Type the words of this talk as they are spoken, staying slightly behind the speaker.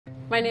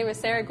My name is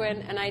Sarah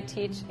Gwynn, and I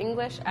teach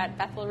English at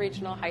Bethel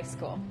Regional High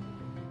School.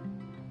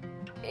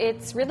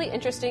 It's really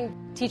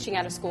interesting teaching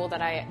at a school that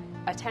I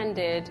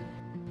attended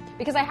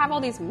because I have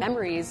all these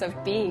memories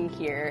of being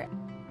here.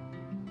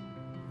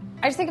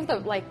 I just think of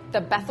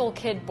the Bethel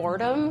kid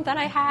boredom that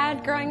I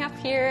had growing up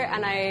here,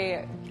 and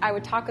I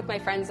would talk with my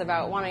friends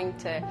about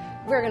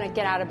we're going to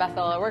get out of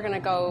Bethel, or we're going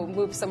to go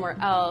move somewhere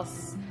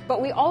else.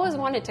 But we always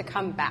wanted to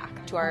come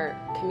back to our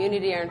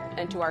community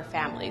and to our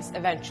families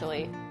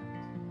eventually.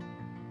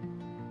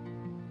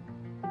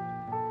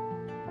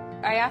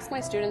 I ask my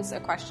students a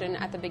question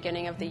at the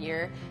beginning of the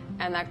year,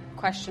 and that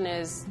question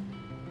is,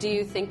 do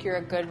you think you're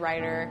a good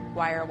writer?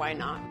 Why or why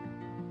not?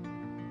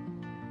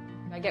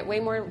 I get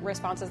way more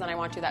responses than I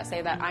want to that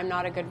say that I'm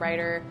not a good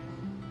writer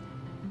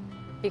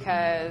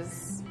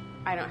because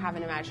I don't have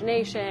an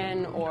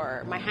imagination,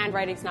 or my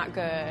handwriting's not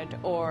good,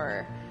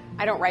 or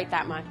I don't write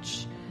that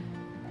much.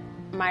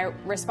 My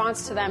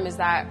response to them is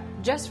that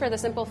just for the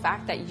simple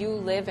fact that you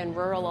live in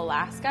rural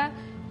Alaska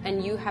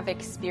and you have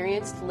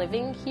experienced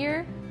living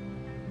here,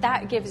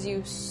 that gives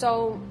you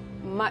so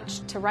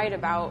much to write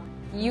about.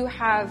 You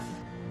have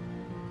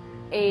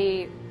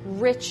a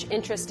rich,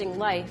 interesting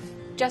life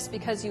just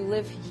because you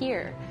live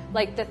here.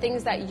 Like the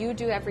things that you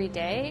do every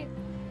day,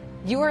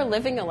 you are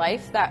living a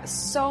life that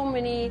so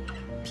many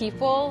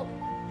people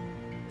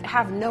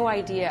have no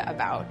idea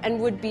about and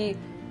would be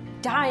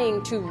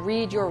dying to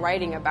read your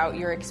writing about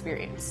your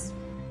experience.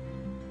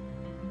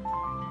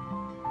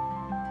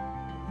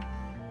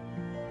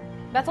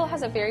 Bethel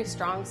has a very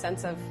strong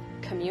sense of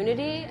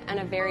community and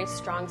a very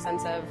strong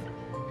sense of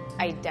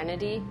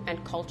identity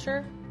and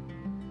culture.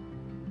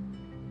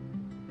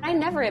 I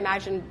never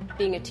imagined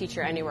being a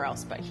teacher anywhere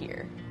else but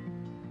here.